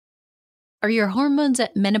Are your hormones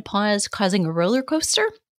at menopause causing a roller coaster?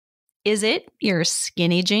 Is it your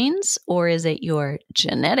skinny genes or is it your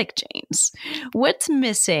genetic genes? What's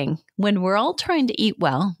missing when we're all trying to eat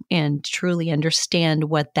well and truly understand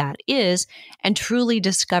what that is and truly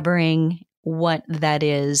discovering what that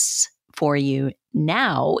is for you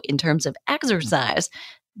now in terms of exercise,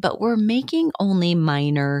 but we're making only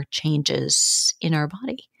minor changes in our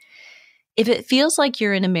body? If it feels like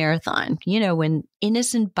you're in a marathon, when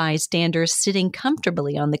innocent bystanders sitting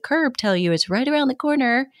comfortably on the curb tell you it's right around the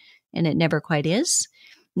corner and it never quite is,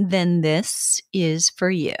 then this is for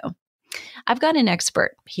you. I've got an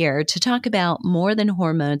expert here to talk about more than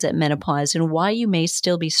hormones at menopause and why you may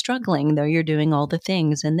still be struggling, though you're doing all the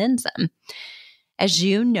things and then some. As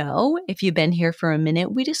you know, if you've been here for a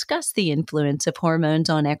minute, we discussed the influence of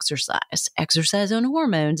hormones on exercise on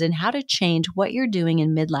hormones, and how to change what you're doing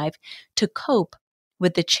in midlife to cope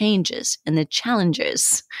with the changes and the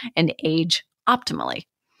challenges and age optimally.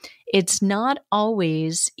 It's not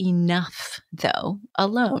always enough, though,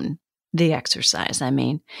 alone. The exercise,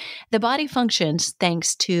 The body functions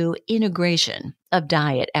thanks to integration of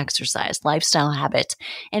diet, exercise, lifestyle habits,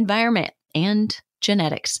 environment, and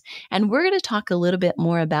genetics. And we're going to talk a little bit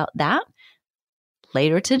more about that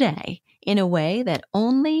later today in a way that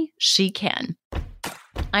only she can.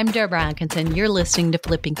 I'm Deborah Atkinson. You're listening to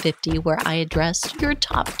Flipping 50, where I address your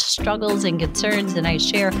top struggles and concerns, and I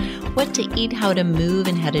share what to eat, how to move,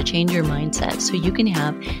 and how to change your mindset so you can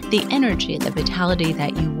have the energy and the vitality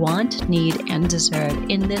that you want, need, and deserve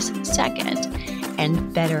in this second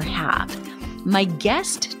and better half. My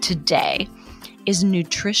guest today is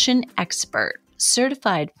nutrition expert,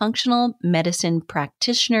 certified functional medicine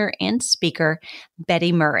practitioner and speaker,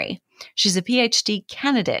 Betty Murray. She's a Ph.D.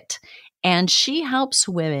 candidate, and she helps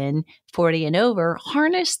women 40 and over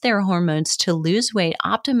harness their hormones to lose weight,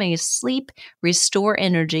 optimize sleep, restore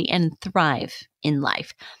energy, and thrive in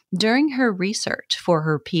life. During her research for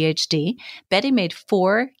her Ph.D., Betty made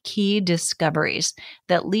 4 key discoveries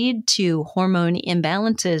that lead to hormone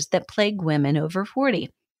imbalances that plague women over 40.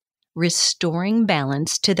 Restoring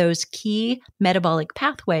balance to those key metabolic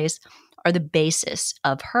pathways are the basis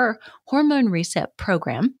of her Hormone Reset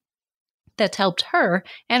Program that's helped her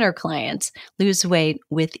and her clients lose weight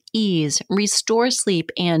with ease, restore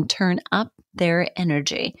sleep, and turn up their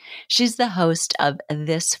energy. She's the host of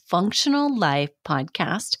This Functional Life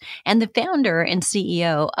podcast and the founder and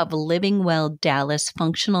CEO of Living Well Dallas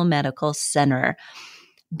Functional Medical Center.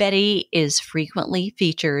 Betty is frequently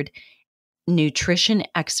featured nutrition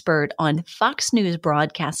expert on Fox News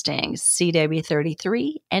Broadcasting,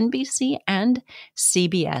 CW33, NBC, and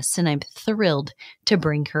CBS, and I'm thrilled to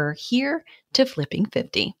bring her here to Flipping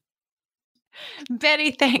 50.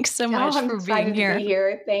 Betty, thanks so much for being here. To be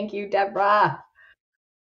here. Thank you, Deborah.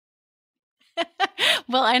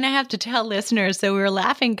 Well, and I have to tell listeners, so we were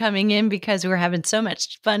laughing coming in because we were having so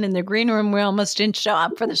much fun in the green room, we almost didn't show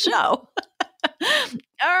up for the show.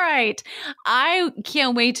 All right. I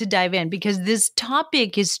can't wait to dive in because this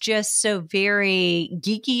topic is just so very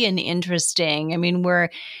geeky and interesting.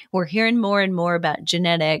 We're hearing more and more about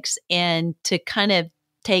genetics, and to kind of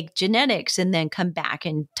take genetics and then come back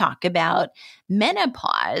and talk about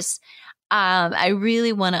menopause, I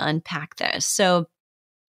really want to unpack this. So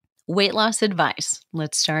weight loss advice,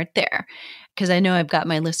 let's start there, because I know I've got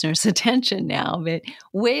my listeners' attention now, but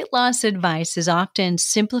weight loss advice is often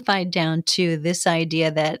simplified down to this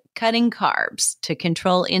idea that cutting carbs to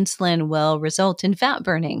control insulin will result in fat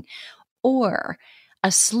burning, or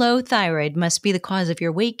a slow thyroid must be the cause of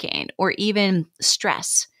your weight gain, or even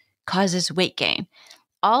stress causes weight gain,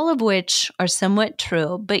 all of which are somewhat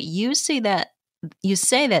true, but you say that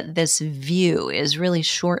this view is really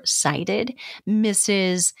short-sighted,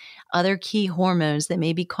 misses other key hormones that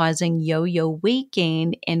may be causing yo-yo weight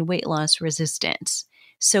gain and weight loss resistance.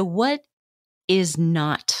 So what is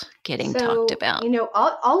not getting talked about?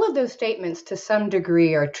 All of those statements to some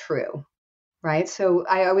degree are true, right? So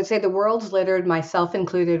I would say the world's littered, myself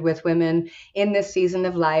included, with women in this season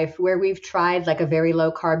of life where we've tried like a very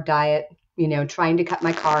low carb diet, trying to cut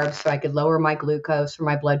my carbs so I could lower my glucose or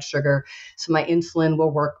my blood sugar so my insulin will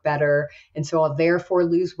work better. And so I'll therefore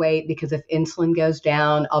lose weight because if insulin goes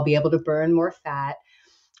down, I'll be able to burn more fat.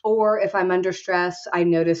 Or if I'm under stress, I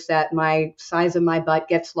notice that my size of my butt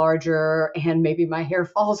gets larger and maybe my hair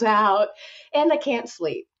falls out and I can't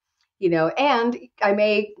sleep. And I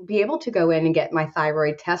may be able to go in and get my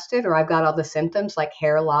thyroid tested, or I've got all the symptoms like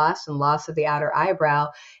hair loss and loss of the outer eyebrow.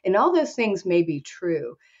 And all those things may be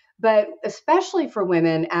true. But especially for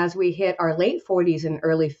women, as we hit our late 40s and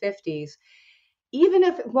early 50s, even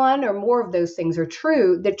if one or more of those things are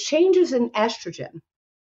true, the changes in estrogen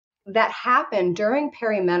that happen during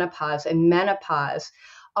perimenopause and menopause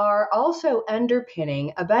are also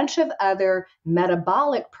underpinning a bunch of other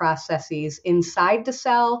metabolic processes inside the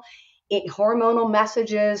cell, hormonal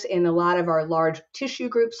messages in a lot of our large tissue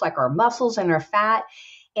groups like our muscles and our fat.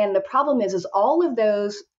 And the problem is all of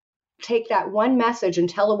those take that one message and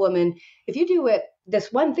tell a woman, if you do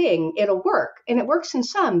this one thing, it'll work. And it works in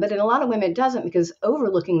some, but in a lot of women, it doesn't, because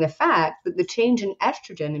overlooking the fact that the change in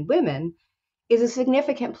estrogen in women is a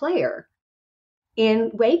significant player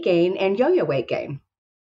in weight gain and yo-yo weight gain.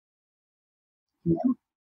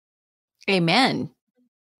 Amen.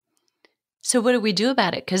 So what do we do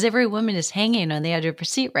about it? Because every woman is hanging on the edge of her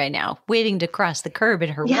seat right now, waiting to cross the curb in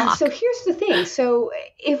her walk. So here's the thing. So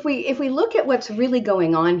if we look at what's really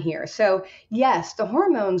going on here, so yes, the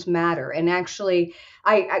hormones matter, and actually,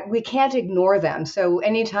 we can't ignore them. So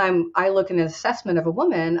anytime I look at an assessment of a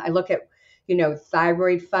woman, I look at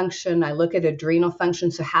thyroid function, I look at adrenal function.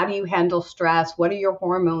 So how do you handle stress? What are your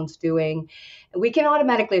hormones doing? And we can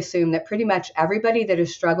automatically assume that pretty much everybody that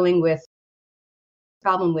is struggling with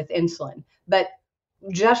problem with insulin, but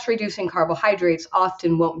just reducing carbohydrates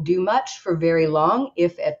often won't do much for very long,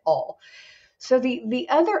 if at all. So the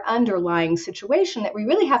other underlying situation that we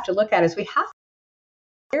really have to look at is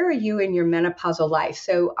where are you in your menopausal life?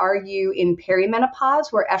 So are you in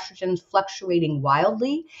perimenopause where estrogen's fluctuating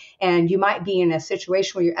wildly, and you might be in a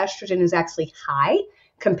situation where your estrogen is actually high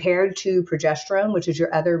compared to progesterone, which is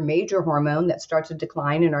your other major hormone that starts to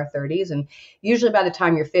decline in our 30s. And usually by the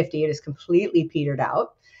time you're 50, it is completely petered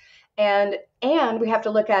out. And we have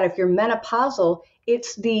to look at, if you're menopausal,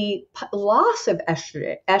 it's the loss of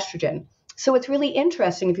estrogen. So it's really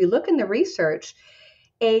interesting. If you look in the research,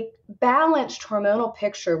 a balanced hormonal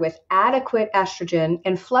picture with adequate estrogen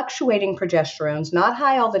and fluctuating progesterones, not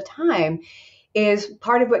high all the time, is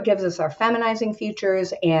part of what gives us our feminizing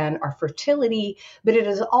features and our fertility, but it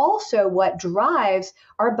is also what drives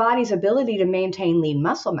our body's ability to maintain lean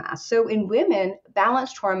muscle mass. So in women,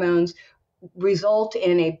 balanced hormones result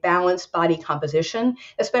in a balanced body composition,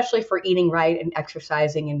 especially for eating right and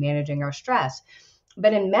exercising and managing our stress.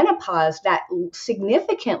 But in menopause, that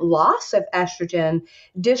significant loss of estrogen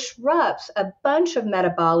disrupts a bunch of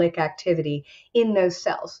metabolic activity in those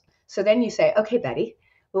cells. So then you say, okay, Betty,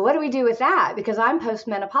 well, what do we do with that? Because I'm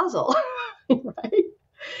postmenopausal, right?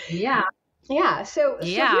 Yeah. So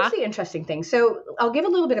here's the interesting thing. So I'll give a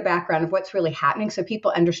little bit of background of what's really happening so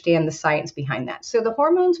people understand the science behind that. So the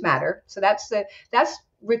hormones matter. So that's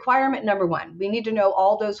requirement number one. We need to know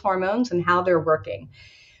all those hormones and how they're working.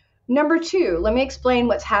 Number two, let me explain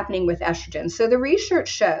what's happening with estrogen. So the research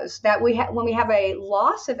shows that when we have a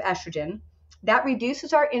loss of estrogen, that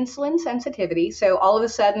reduces our insulin sensitivity. So all of a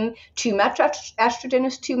sudden, too much estrogen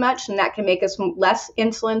is too much, and that can make us less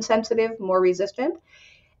insulin sensitive, more resistant.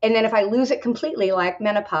 And then if I lose it completely, like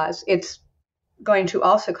menopause, it's going to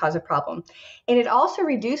also cause a problem. And it also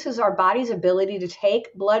reduces our body's ability to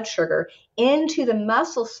take blood sugar into the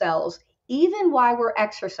muscle cells, even while we're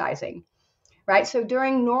exercising, right? So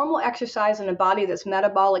during normal exercise in a body that's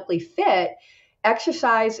metabolically fit,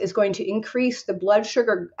 exercise is going to increase the blood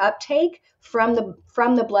sugar uptake from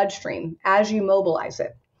the bloodstream as you mobilize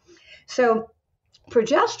it. So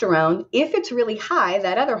progesterone, if it's really high,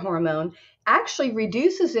 that other hormone, actually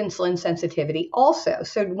reduces insulin sensitivity also.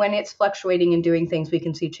 So when it's fluctuating and doing things, we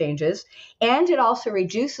can see changes. And it also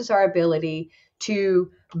reduces our ability to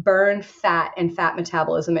burn fat and fat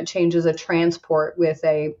metabolism. It changes a transport with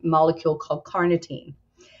a molecule called carnitine.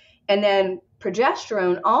 And then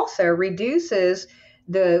progesterone also reduces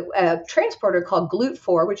the transporter called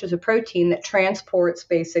GLUT4, which is a protein that transports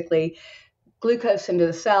basically glucose into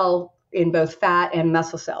the cell in both fat and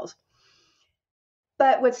muscle cells.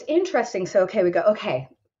 But what's interesting, we go,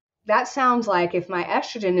 that sounds like if my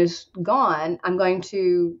estrogen is gone, I'm going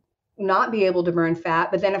to not be able to burn fat.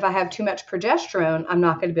 But then if I have too much progesterone, I'm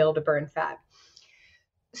not going to be able to burn fat.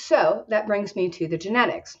 So that brings me to the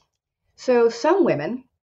genetics. So some women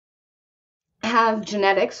have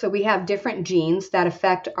genetics. So we have different genes that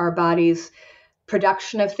affect our body's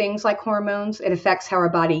production of things like hormones. It affects how our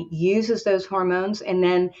body uses those hormones, and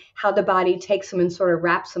then how the body takes them and sort of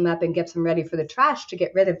wraps them up and gets them ready for the trash to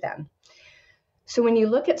get rid of them. So when you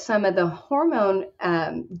look at some of the hormone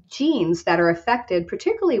genes that are affected,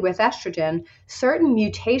 particularly with estrogen, certain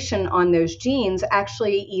mutation on those genes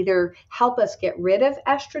actually either help us get rid of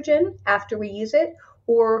estrogen after we use it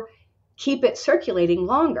or keep it circulating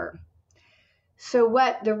longer. So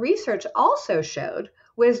what the research also showed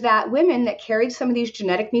was that women that carried some of these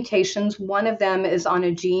genetic mutations, one of them is on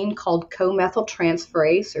a gene called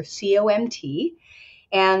comethyltransferase, or COMT,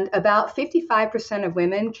 and about 55% of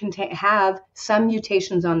women have some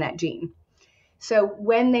mutations on that gene. So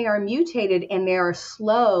when they are mutated and they are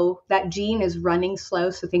slow, that gene is running slow.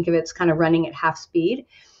 So think of it's kind of running at half speed.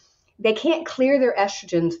 They can't clear their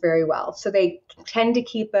estrogens very well. So they tend to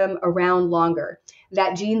keep them around longer.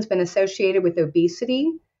 That gene's been associated with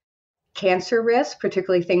obesity, cancer risk,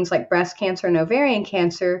 particularly things like breast cancer and ovarian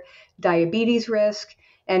cancer, diabetes risk,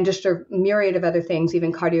 and just a myriad of other things,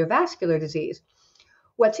 even cardiovascular disease.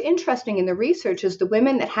 What's interesting in the research is the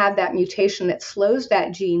women that have that mutation that slows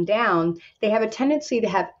that gene down, they have a tendency to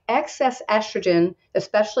have excess estrogen,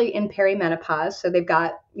 especially in perimenopause. So they've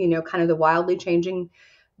got, kind of the wildly changing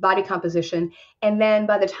body composition. And then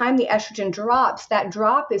by the time the estrogen drops, that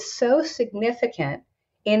drop is so significant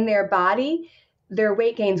in their body, their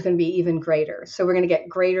weight gain is going to be even greater. So we're going to get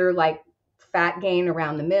greater like fat gain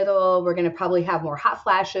around the middle. We're going to probably have more hot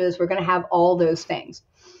flashes. We're going to have all those things.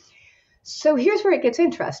 So here's where it gets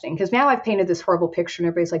interesting, because now I've painted this horrible picture and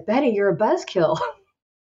everybody's like, Betty, you're a buzzkill.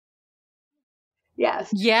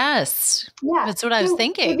 Yes. Yes. Yeah. That's what I was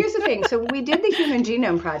thinking. So here's the thing. So we did the Human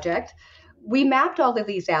Genome Project. We mapped all of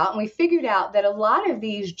these out and we figured out that a lot of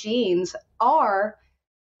these genes are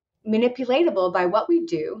manipulatable by what we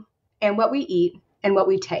do and what we eat and what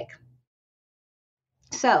we take.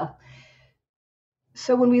 So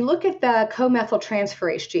when we look at the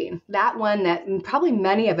co-methyltransferase gene, that one that probably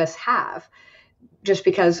many of us have, just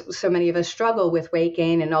because so many of us struggle with weight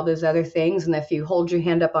gain and all those other things. And if you hold your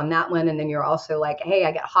hand up on that one, and then you're also like, hey,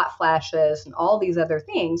 I got hot flashes and all these other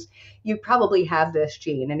things, you probably have this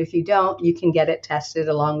gene. And if you don't, you can get it tested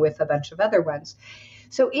along with a bunch of other ones.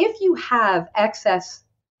 So if you have excess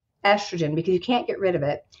estrogen, because you can't get rid of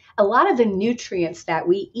it, a lot of the nutrients that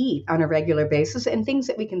we eat on a regular basis and things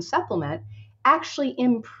that we can supplement actually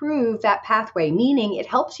improve that pathway, meaning it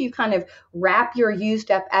helps you kind of wrap your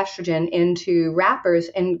used up estrogen into wrappers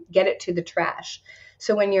and get it to the trash.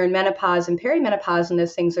 So when you're in menopause and perimenopause and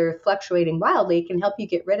those things are fluctuating wildly, it can help you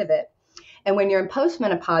get rid of it. And when you're in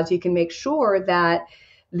postmenopause, you can make sure that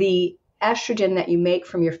the estrogen that you make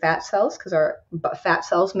from your fat cells, because our fat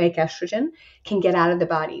cells make estrogen, can get out of the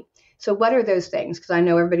body. So what are those things? Because I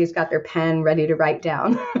know everybody's got their pen ready to write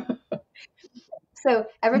down. So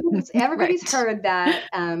everybody's right. Heard that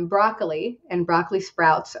broccoli and broccoli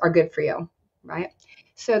sprouts are good for you, right?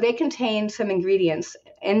 So they contain some ingredients,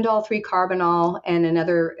 indole-3-carbinol and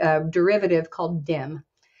another derivative called DIM.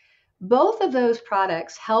 Both of those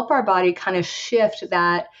products help our body kind of shift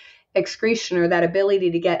that excretion or that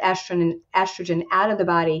ability to get estrogen out of the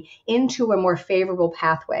body into a more favorable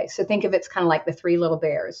pathway. So think of it's kind of like the three little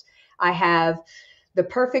bears. I have the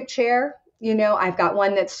perfect chair. I've got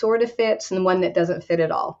one that sort of fits and one that doesn't fit at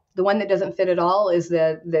all. The one that doesn't fit at all is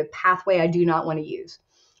the pathway I do not want to use.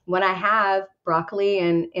 When I have broccoli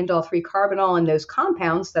and indole-3-carbinol and those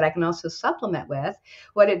compounds that I can also supplement with,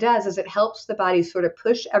 what it does is it helps the body sort of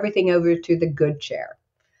push everything over to the good chair.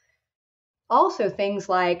 Also things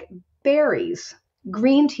like berries,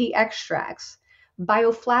 green tea extracts,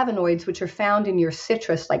 bioflavonoids, which are found in your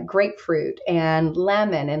citrus like grapefruit and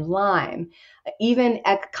lemon and lime, even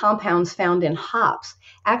compounds found in hops,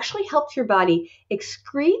 actually helps your body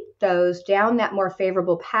excrete those down that more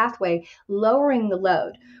favorable pathway, lowering the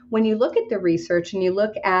load. When you look at the research and you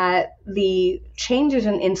look at the changes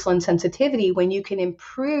in insulin sensitivity, when you can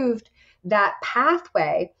improve that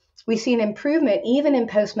pathway, we see an improvement even in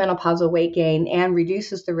postmenopausal weight gain and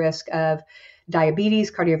reduces the risk of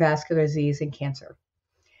diabetes, cardiovascular disease, and cancer.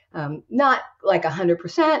 Not like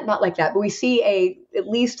 100%, not like that, but we see at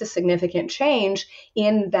least a significant change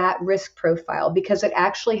in that risk profile because it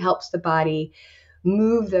actually helps the body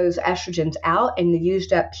move those estrogens out and the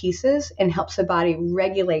used up pieces and helps the body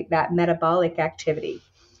regulate that metabolic activity.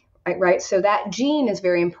 Right? So that gene is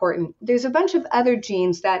very important. There's a bunch of other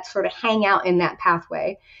genes that sort of hang out in that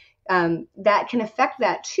pathway that can affect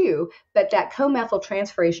that too, but that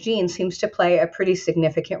co-methyltransferase gene seems to play a pretty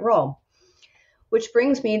significant role. Which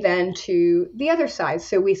brings me then to the other side.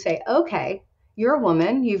 So we say, okay, you're a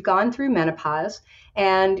woman, you've gone through menopause,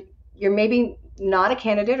 and you're maybe not a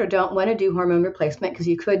candidate or don't want to do hormone replacement, because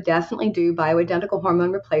you could definitely do bioidentical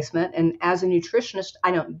hormone replacement. And as a nutritionist,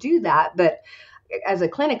 I don't do that, but as a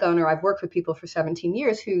clinic owner, I've worked with people for 17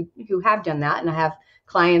 years who have done that, and I have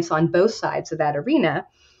clients on both sides of that arena.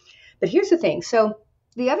 But here's the thing. So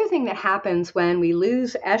the other thing that happens when we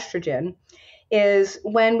lose estrogen is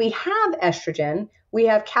when we have estrogen, we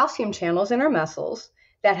have calcium channels in our muscles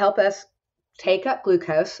that help us take up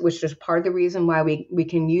glucose, which is part of the reason why we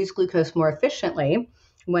can use glucose more efficiently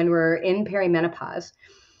when we're in perimenopause.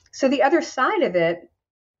 So the other side of it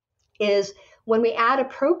is when we add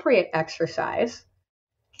appropriate exercise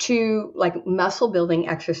to like muscle building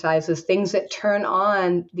exercises, things that turn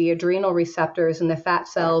on the adrenal receptors and the fat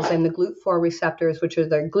cells and the GLUT4 receptors, which are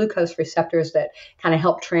the glucose receptors that kind of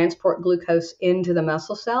help transport glucose into the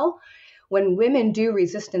muscle cell. When women do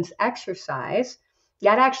resistance exercise,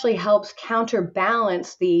 that actually helps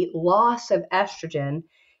counterbalance the loss of estrogen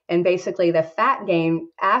and basically the fat gain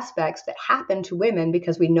aspects that happen to women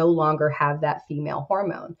because we no longer have that female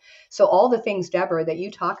hormone. So all the things, Deborah, that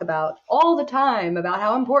you talk about all the time about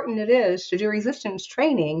how important it is to do resistance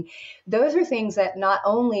training, those are things that not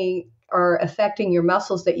only are affecting your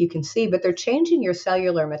muscles that you can see, but they're changing your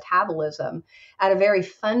cellular metabolism at a very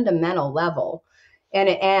fundamental level.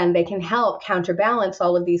 And they can help counterbalance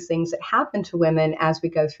all of these things that happen to women as we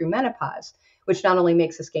go through menopause, which not only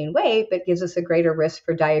makes us gain weight, but gives us a greater risk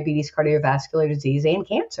for diabetes, cardiovascular disease, and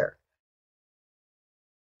cancer.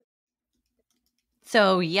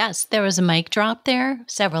 So, yes, there was a mic drop there,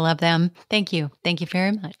 several of them. Thank you. Thank you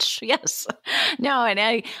very much. Yes. No, and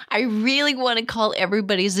I really want to call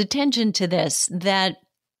everybody's attention to this, that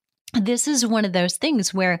this is one of those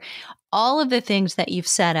things where all of the things that you've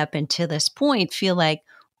set up until this point feel like,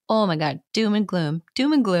 oh my God, doom and gloom,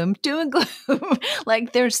 doom and gloom, doom and gloom.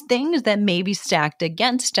 Like there's things that may be stacked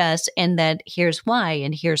against us and that here's why,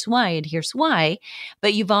 and here's why, and here's why.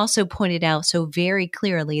 But you've also pointed out so very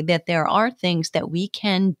clearly that there are things that we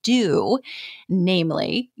can do,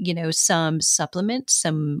 namely, some supplements,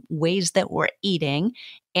 some ways that we're eating,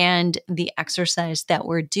 and the exercise that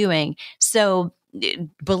we're doing. So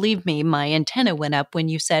believe me, my antenna went up when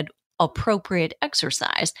you said appropriate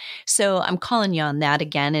exercise. So I'm calling you on that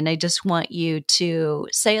again. And I just want you to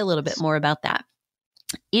say a little bit more about that.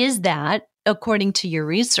 Is that, according to your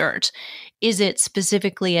research, is it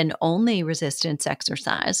specifically an only resistance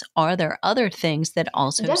exercise? Are there other things that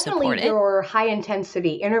also support it? Definitely your high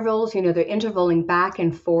intensity intervals, the intervaling back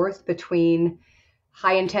and forth between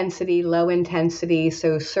high intensity, low intensity,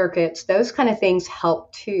 so circuits, those kind of things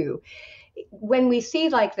help too. When we see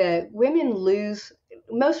like the women lose,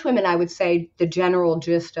 most women, I would say the general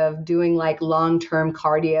gist of doing like long-term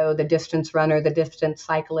cardio, the distance runner, the distance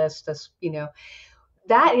cyclist,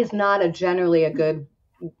 that is not generally a good,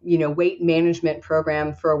 weight management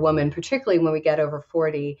program for a woman, particularly when we get over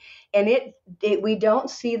 40. And we don't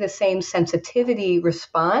see the same sensitivity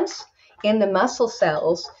response in the muscle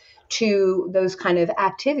cells to those kind of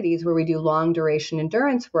activities where we do long duration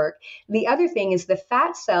endurance work. The other thing is the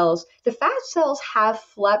fat cells have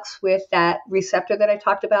flux with that receptor that I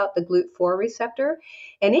talked about, the GLUT4 receptor,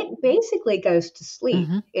 and it basically goes to sleep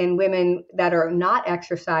in women that are not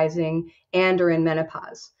exercising and are in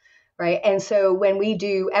menopause. Right. And so when we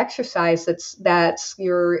do exercise, that's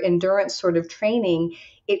your endurance sort of training,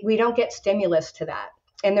 we don't get stimulus to that.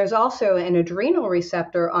 And there's also an adrenal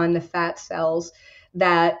receptor on the fat cells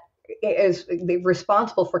that is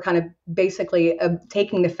responsible for kind of basically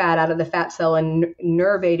taking the fat out of the fat cell and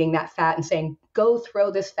nervating that fat and saying, go throw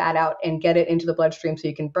this fat out and get it into the bloodstream so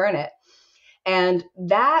you can burn it. And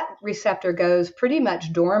that receptor goes pretty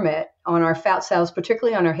much dormant on our fat cells,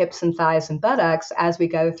 particularly on our hips and thighs and buttocks as we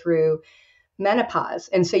go through menopause.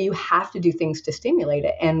 And so you have to do things to stimulate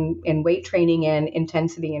it. And weight training and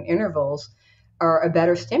intensity and intervals are a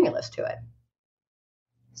better stimulus to it.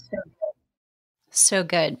 So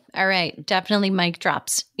good. All right. Definitely mic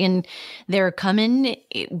drops. They're coming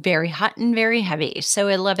very hot and very heavy. So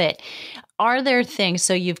I love it. Are there things,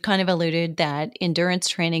 so you've kind of alluded that endurance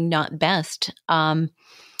training, not best.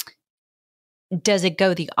 Does it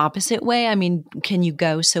go the opposite way? I mean, can you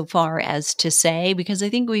go so far as to say, because I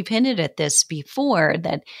think we've hinted at this before,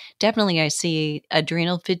 that definitely I see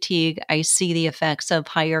adrenal fatigue. I see the effects of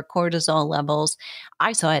higher cortisol levels.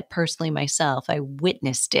 I saw it personally myself. I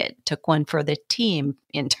witnessed it, took one for the team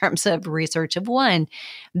in terms of research of one.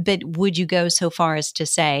 But would you go so far as to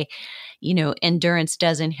say, endurance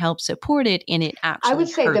doesn't help support it and it actually I would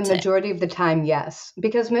say hurts the majority of the time, yes,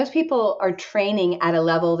 because most people are training at a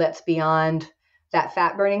level that's beyond that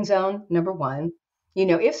fat burning zone, number one.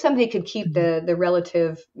 If somebody could keep the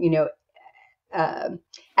relative,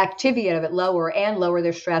 activity of it lower and lower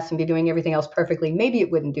their stress and be doing everything else perfectly, maybe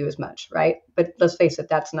it wouldn't do as much, right? But let's face it,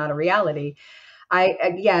 that's not a reality.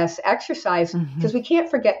 Yes, exercise, because we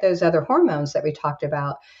can't forget those other hormones that we talked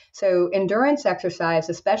about. So endurance exercise,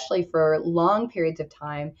 especially for long periods of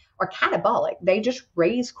time, are catabolic. They just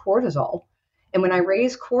raise cortisol. And when I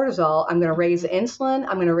raise cortisol, I'm going to raise insulin.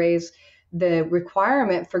 I'm going to raise the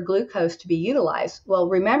requirement for glucose to be utilized. Well,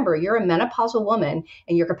 remember, you're a menopausal woman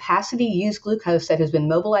and your capacity to use glucose that has been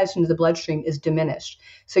mobilized into the bloodstream is diminished.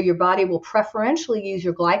 So your body will preferentially use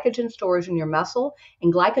your glycogen storage in your muscle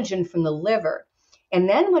and glycogen from the liver. And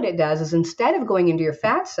then what it does is instead of going into your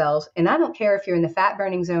fat cells, and I don't care if you're in the fat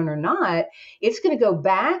burning zone or not, it's going to go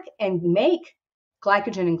back and make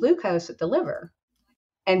glycogen and glucose at the liver.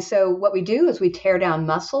 And so what we do is we tear down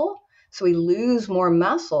muscle. So we lose more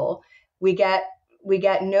muscle. We get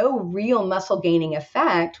no real muscle gaining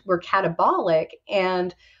effect. We're catabolic,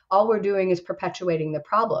 and all we're doing is perpetuating the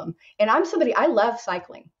problem. And I'm somebody, I love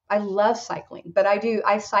cycling. But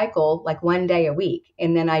I cycle like 1 day a week.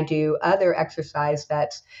 And then I do other exercise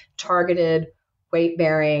that's targeted, weight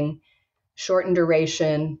bearing, short in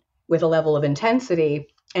duration with a level of intensity.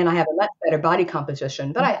 And I have a much better body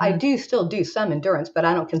composition, but I do still do some endurance, but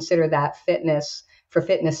I don't consider that fitness for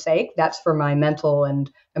fitness sake. That's for my mental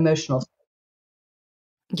and emotional.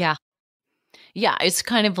 Yeah. Yeah, it's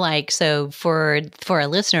kind of like, so for a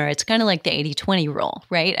listener, it's kind of like the 80-20 rule,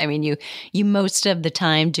 right? I mean, you most of the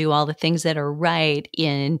time do all the things that are right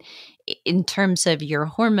in terms of your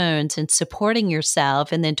hormones and supporting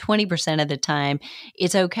yourself, and then 20% of the time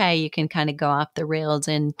it's okay, you can kind of go off the rails,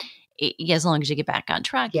 and as long as you get back on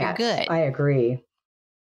track, Yes, you're good. I agree.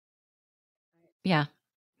 Yeah.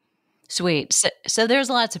 Sweet. So there's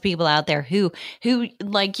lots of people out there who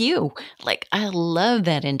like you, like, I love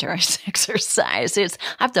that endurance exercise. I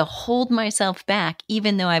have to hold myself back,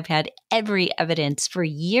 even though I've had every evidence for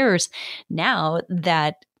years now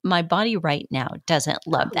that my body right now doesn't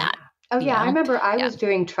love that. Oh, yeah. I remember I was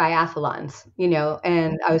doing triathlons,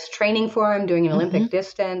 and I was training for them, doing an Olympic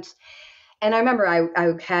distance. And I remember I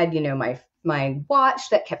had, my watch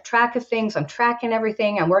that kept track of things. I'm tracking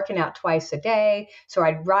everything. I'm working out twice a day. So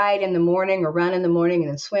I'd ride in the morning or run in the morning and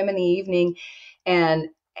then swim in the evening. And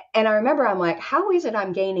I remember I'm like, how is it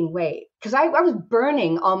I'm gaining weight? Because I was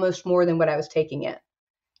burning almost more than what I was taking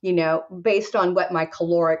in, based on what my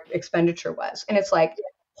caloric expenditure was. And it's like,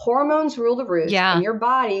 hormones rule the roost, and your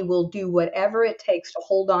body will do whatever it takes to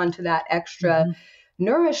hold on to that extra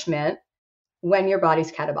nourishment when your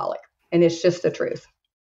body's catabolic. And it's just the truth.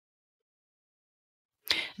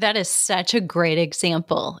 That is such a great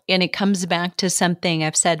example. And it comes back to something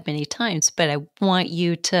I've said many times, but I want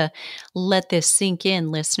you to let this sink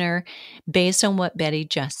in, listener. Based on what Betty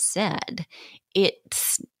just said,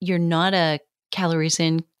 you're not a calories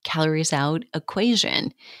in, calories out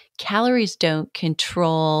equation. Calories don't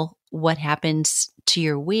control what happens to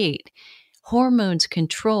your weight. Hormones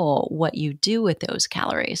control what you do with those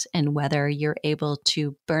calories and whether you're able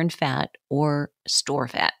to burn fat or store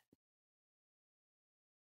fat.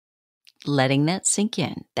 Letting that sink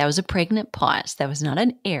in. That was a pregnant pause. That was not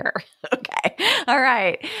an error. Okay. All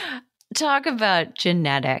right. Talk about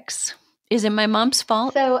genetics. Is it my mom's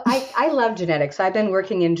fault? So I love genetics. I've been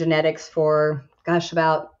working in genetics for,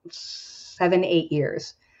 about 7-8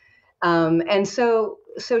 years. And so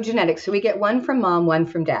genetics, so we get one from mom, one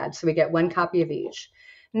from dad. So we get one copy of each.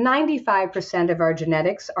 95% of our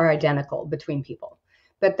genetics are identical between people.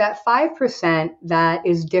 But that 5% that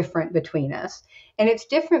is different between us. And it's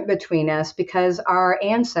different between us because our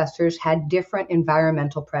ancestors had different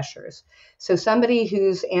environmental pressures. So somebody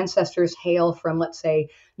whose ancestors hail from, let's say,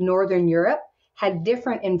 Northern Europe had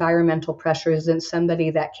different environmental pressures than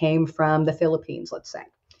somebody that came from the Philippines, let's say.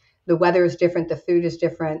 The weather is different, the food is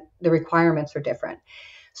different, the requirements are different.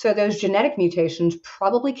 So those genetic mutations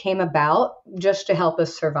probably came about just to help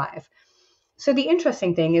us survive. So the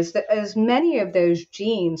interesting thing is that as many of those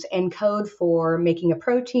genes encode for making a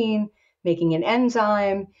protein, making an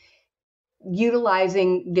enzyme,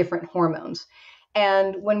 utilizing different hormones.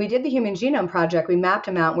 And when we did the Human Genome Project, we mapped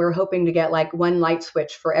them out. We were hoping to get like one light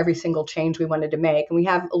switch for every single change we wanted to make. And we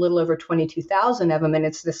have a little over 22,000 of them. And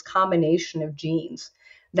it's this combination of genes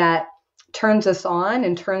that turns us on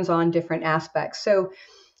and turns on different aspects. So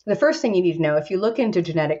the first thing you need to know, if you look into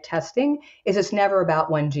genetic testing, is it's never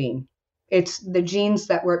about one gene. It's the genes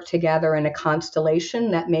that work together in a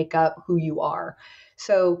constellation that make up who you are.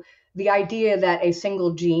 So the idea that a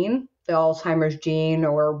single gene, the Alzheimer's gene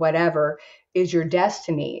or whatever, is your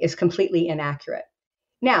destiny is completely inaccurate.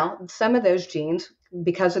 Now, some of those genes,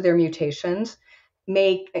 because of their mutations,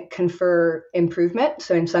 may confer improvement.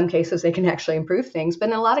 So in some cases, they can actually improve things, but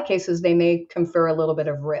in a lot of cases, they may confer a little bit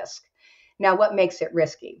of risk. Now, what makes it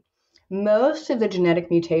risky? Most of the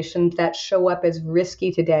genetic mutations that show up as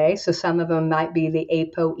risky today, so some of them might be the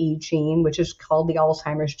ApoE gene, which is called the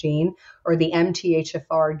Alzheimer's gene, or the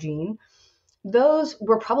MTHFR gene, those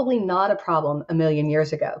were probably not a problem a million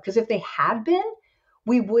years ago. Because if they had been,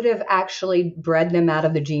 we would have actually bred them out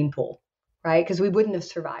of the gene pool, right? Because we wouldn't have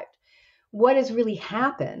survived. What has really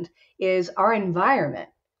happened is our environment,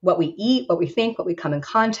 what we eat, what we think, what we come in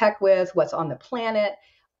contact with, what's on the planet,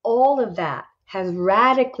 all of that has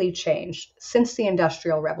radically changed since the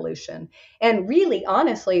Industrial Revolution. And really,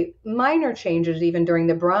 honestly, minor changes even during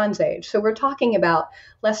the Bronze Age. So we're talking about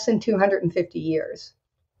less than 250 years.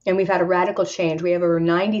 And we've had a radical change. We have over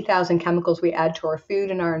 90,000 chemicals we add to our food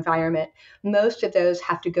and our environment. Most of those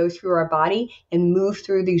have to go through our body and move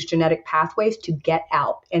through these genetic pathways to get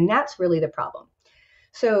out. And that's really the problem.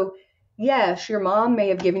 So, yes, your mom may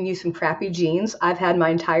have given you some crappy genes. I've had my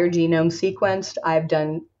entire genome sequenced. I've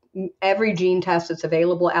done every gene test that's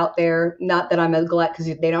available out there. Not that I'm a glut because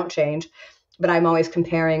they don't change, but I'm always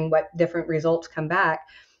comparing what different results come back.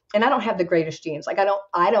 And I don't have the greatest genes. Like I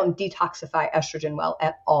don't detoxify estrogen well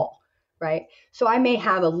at all, right? So I may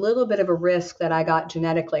have a little bit of a risk that I got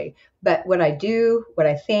genetically, but what I do, what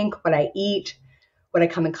I think, what I eat, what I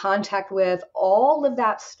come in contact with, all of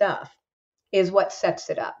that stuff is what sets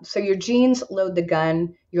it up. So your genes load the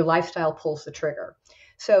gun, your lifestyle pulls the trigger.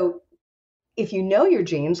 So if you know your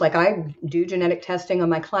genes, like I do genetic testing on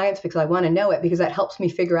my clients because I want to know it, because that helps me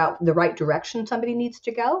figure out the right direction somebody needs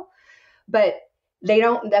to go. But they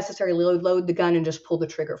don't necessarily load the gun and just pull the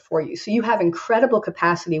trigger for you. So you have incredible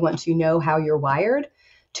capacity once you know how you're wired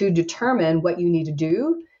to determine what you need to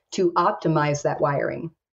do to optimize that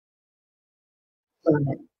wiring. Love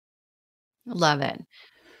it. Love it.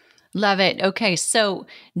 Love it. Okay. So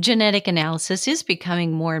genetic analysis is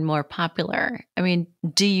becoming more and more popular. I mean,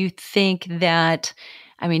 do you think that,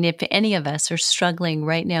 I mean, if any of us are struggling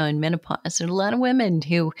right now in menopause, there are a lot of women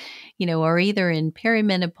who, are either in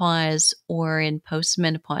perimenopause or in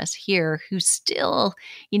postmenopause here who still,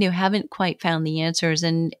 haven't quite found the answers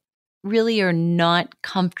and really are not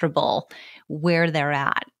comfortable where they're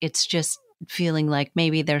at. It's just feeling like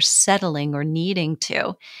maybe they're settling or needing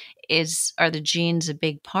to. Are the genes a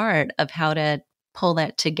big part of how to pull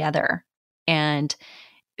that together and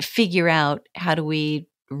figure out how do we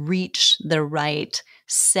reach the right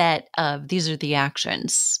set of these are the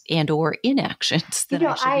actions and or inactions that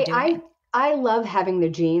I should be doing? I love having the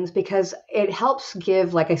genes because it helps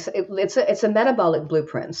give, like I said, it's a metabolic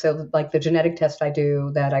blueprint. So like the genetic test I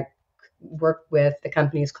do that I work with, the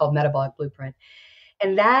company is called Metabolic Blueprint.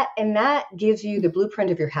 And that gives you the blueprint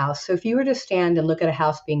of your house. So if you were to stand and look at a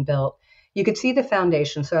house being built, you could see the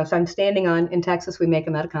foundation. So if I'm standing in Texas, we make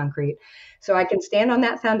them out of concrete. So I can stand on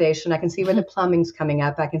that foundation. I can see where the plumbing's coming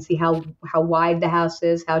up. I can see how wide the house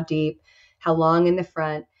is, how deep, how long in the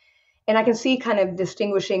front. And I can see kind of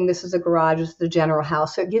distinguishing this is a garage, this is the general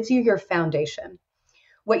house. So it gives you your foundation.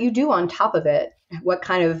 What you do on top of it, what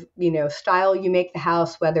kind of style you make the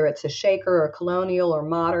house, whether it's a shaker or colonial or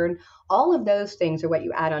modern, all of those things are what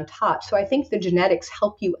you add on top. So I think the genetics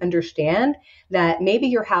help you understand that maybe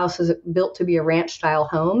your house is built to be a ranch style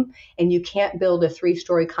home and you can't build a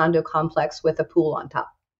 3-story condo complex with a pool on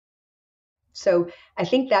top. So I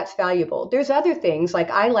think that's valuable. There's other things,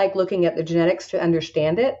 like I like looking at the genetics to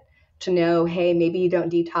understand it, to know, hey, maybe you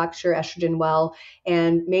don't detox your estrogen well,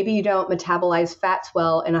 and maybe you don't metabolize fats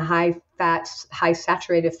well, and a high fats, high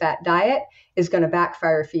saturated fat diet is going to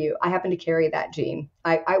backfire for you. I happen to carry that gene.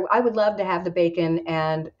 I would love to have the bacon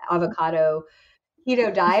and avocado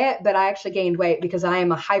keto diet, but I actually gained weight because I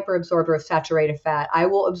am a hyper absorber of saturated fat. I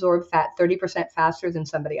will absorb fat 30% faster than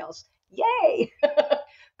somebody else. Yay!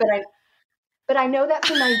 But I know that's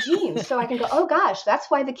in my genes. So I can go, oh gosh, that's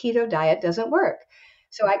why the keto diet doesn't work.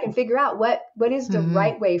 So I can figure out what is the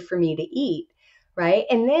right way for me to eat, right?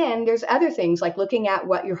 And then there's other things like looking at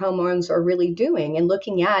what your hormones are really doing and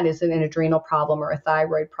looking at, is it an adrenal problem or a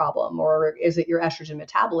thyroid problem, or is it your estrogen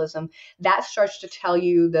metabolism? That starts to tell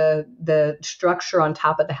you the structure on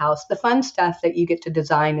top of the house, the fun stuff that you get to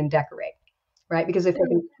design and decorate, right? Because if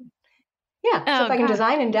I can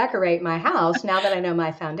design and decorate my house, now that I know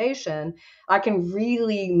my foundation, I can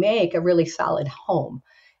really make a really solid home.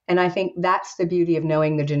 And I think that's the beauty of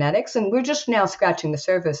knowing the genetics. And we're just now scratching the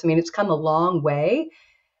surface. I mean, it's come a long way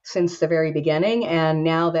since the very beginning. And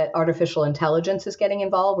now that artificial intelligence is getting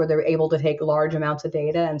involved, where they're able to take large amounts of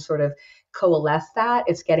data and sort of coalesce that,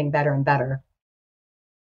 it's getting better and better.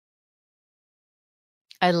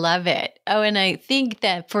 I love it. Oh, and I think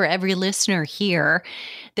that for every listener here,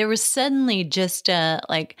 there was suddenly just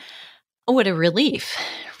what a relief,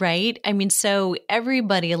 right? I mean, so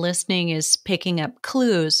everybody listening is picking up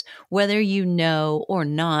clues, whether you know or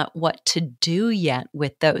not what to do yet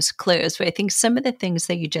with those clues. But I think some of the things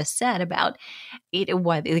that you just said about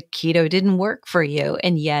why the keto didn't work for you,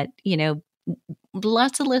 and yet,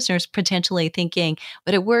 lots of listeners potentially thinking,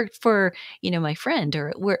 but it worked for, my friend, or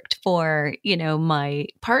it worked for, my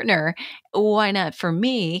partner. Why not for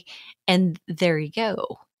me? And there you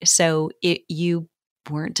go. So you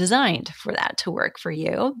weren't designed for that to work for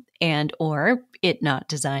you, and or it not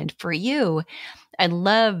designed for you. I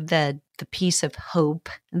love the piece of hope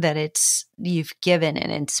that you've given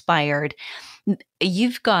and inspired.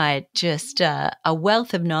 You've got just a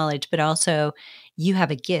wealth of knowledge, but also you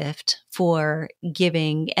have a gift for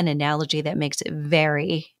giving an analogy that makes it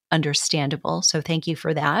very understandable. So thank you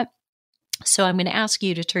for that. So I'm going to ask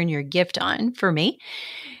you to turn your gift on for me.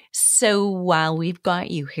 So while we've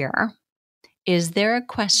got you here, is there a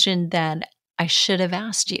question that I should have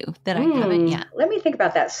asked you that I haven't yet? Let me think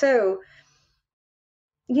about that. So,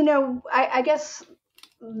 I guess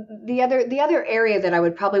the other area that I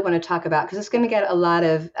would probably want to talk about, because it's going to get a lot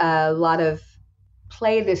of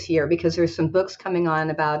play this year, because there's some books coming on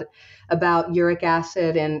about uric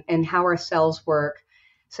acid and how our cells work.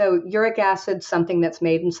 So uric acid, something that's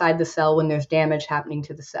made inside the cell when there's damage happening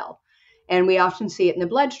to the cell. And we often see it in the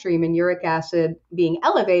bloodstream, and uric acid being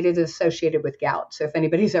elevated is associated with gout. So if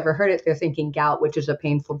anybody's ever heard it, they're thinking gout, which is a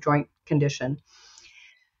painful joint condition.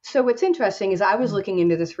 So what's interesting is I was looking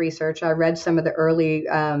into this research. I read some of the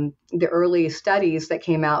early studies that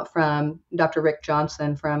came out from Dr. Rick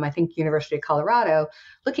Johnson from, I think, University of Colorado,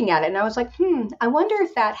 looking at it. And I was like, I wonder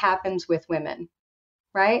if that happens with women,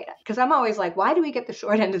 right? Because I'm always like, why do we get the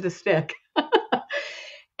short end of the stick?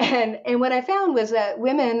 And what I found was that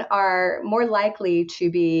women are more likely to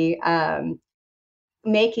be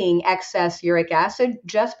making excess uric acid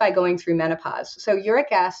just by going through menopause. So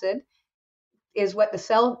uric acid is what the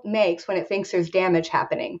cell makes when it thinks there's damage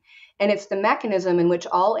happening. And it's the mechanism in which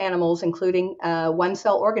all animals, including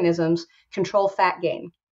one-cell organisms, control fat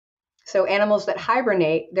gain. So animals that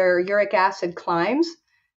hibernate, their uric acid climbs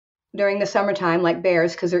during the summertime, like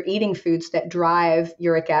bears, because they're eating foods that drive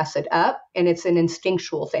uric acid up, and it's an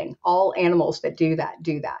instinctual thing. All animals that do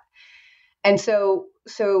that. And so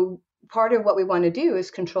part of what we want to do is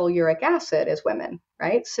control uric acid as women,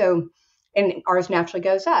 right? So, and ours naturally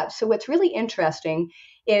goes up. So what's really interesting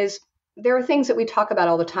is there are things that we talk about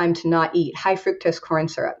all the time to not eat: high fructose corn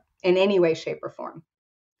syrup in any way, shape, or form.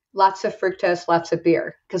 Lots of fructose, lots of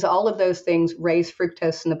beer, because all of those things raise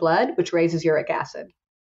fructose in the blood, which raises uric acid.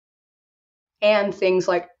 And things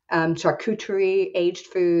like charcuterie, aged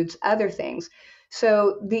foods, other things.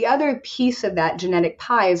 So the other piece of that genetic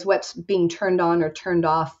pie is what's being turned on or turned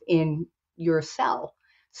off in your cell.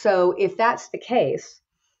 So if that's the case,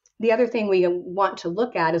 the other thing we want to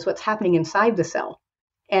look at is what's happening inside the cell.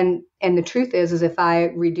 And the truth is if I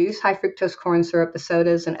reduce high fructose corn syrup, the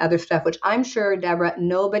sodas and other stuff, which I'm sure, Deborah,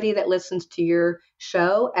 nobody that listens to your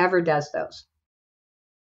show ever does those.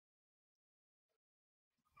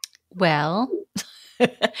 Well,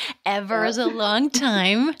 ever is a long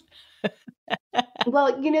time.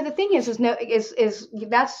 Well, the thing is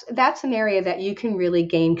that's an area that you can really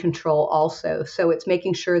gain control also. So it's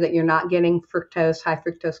making sure that you're not getting high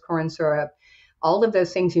fructose corn syrup, all of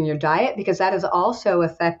those things in your diet, because that is also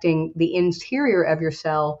affecting the interior of your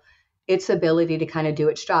cell, its ability to kind of do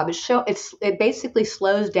its job. It basically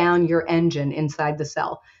slows down your engine inside the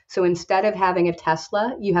cell. So instead of having a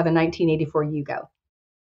Tesla, you have a 1984 Yugo.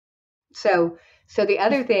 So the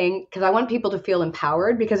other thing, because I want people to feel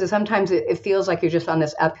empowered, because sometimes it feels like you're just on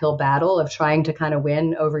this uphill battle of trying to kind of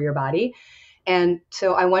win over your body. And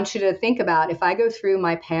so I want you to think about, if I go through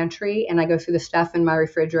my pantry and I go through the stuff in my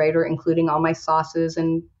refrigerator, including all my sauces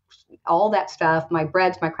and all that stuff, my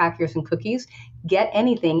breads, my crackers and cookies, get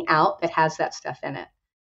anything out that has that stuff in it,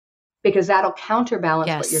 because that'll counterbalance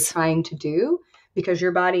what you're trying to do, because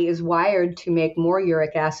your body is wired to make more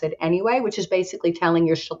uric acid anyway, which is basically telling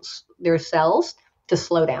their cells to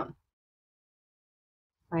slow down.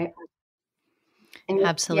 Right? And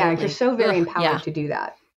absolutely. Yeah, you're so very empowered to do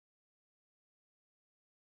that.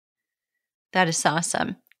 That is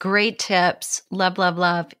awesome. Great tips. Love, love,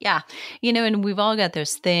 love. Yeah. And we've all got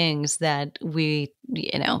those things that we,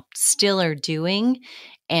 still are doing.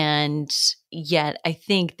 And yet I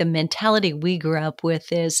think the mentality we grew up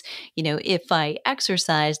with is, if I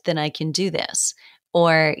exercise, then I can do this.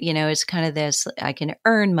 Or, it's kind of this, I can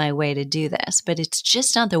earn my way to do this, but it's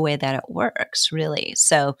just not the way that it works, really.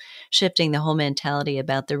 So shifting the whole mentality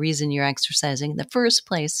about the reason you're exercising in the first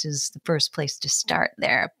place is the first place to start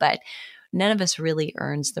there. But none of us really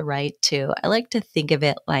earns the right to. I like to think of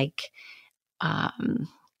it like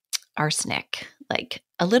arsenic. Like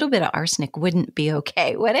a little bit of arsenic wouldn't be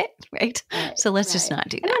okay, would it? Right? So let's just not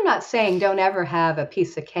do that. And I'm not saying don't ever have a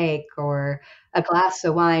piece of cake or a glass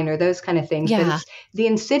of wine or those kind of things. Yeah. But it's the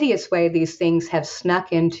insidious way these things have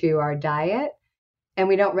snuck into our diet, and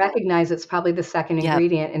we don't recognize it's probably the second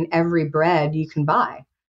ingredient in every bread you can buy.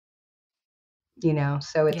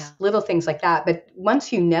 So it's little things like that. But once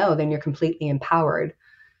then you're completely empowered.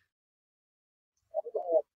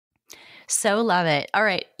 So love it. All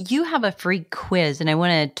right. You have a free quiz, and I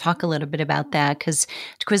want to talk a little bit about that because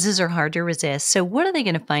quizzes are hard to resist. So, what are they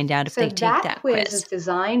going to find out if So they take that that quiz is quiz?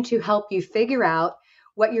 designed to help you figure out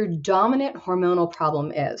what your dominant hormonal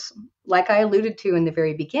problem is. Like I alluded to in the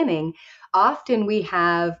very beginning, often we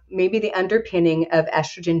have maybe the underpinning of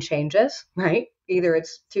estrogen changes, right? Either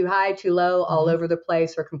it's too high, too low, all Mhm. over the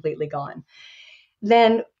place, or completely gone.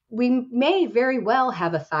 Then we may very well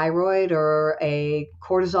have a thyroid or a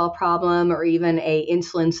cortisol problem or even a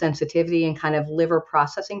insulin sensitivity and kind of liver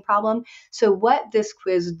processing problem. So what this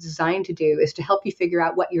quiz is designed to do is to help you figure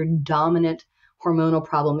out what your dominant hormonal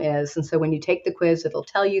problem is. And so when you take the quiz, it'll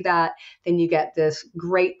tell you that. Then you get this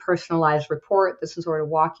great personalized report. This will sort of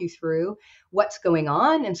walk you through what's going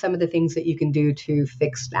on and some of the things that you can do to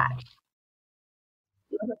fix that.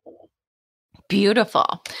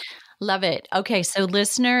 Beautiful. Love it. Okay, so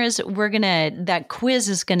listeners, that quiz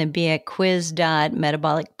is gonna be at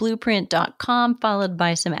quiz.metabolicblueprint.com, followed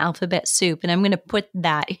by some alphabet soup. And I'm gonna put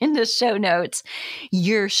that in the show notes.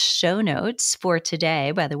 Your show notes for today,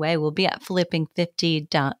 by the way, will be at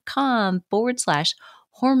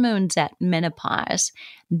flipping50.com/hormones at menopause.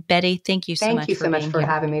 Betty, thank you so Thank much you for so much being for here.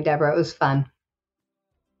 having me, Deborah. It was fun.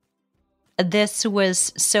 This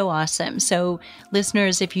was so awesome. So,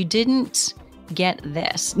 listeners, if you didn't get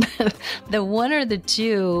this, the one or the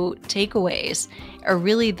two takeaways are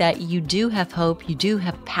really that you do have hope, you do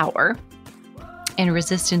have power, and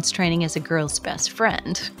resistance training is a girl's best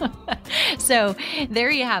friend. So, there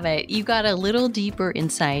you have it. You got a little deeper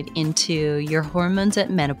insight into your hormones at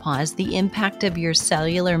menopause, the impact of your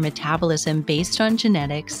cellular metabolism based on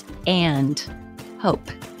genetics, and hope.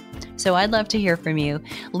 So I'd love to hear from you.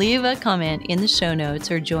 Leave a comment in the show notes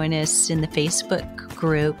or join us in the Facebook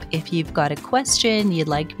group if you've got a question you'd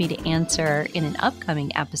like me to answer in an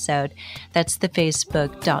upcoming episode. That's the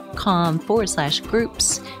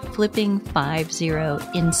facebook.com/groups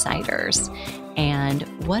flipping50 insiders. And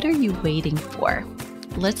what are you waiting for?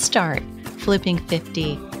 Let's start flipping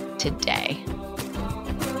 50 today.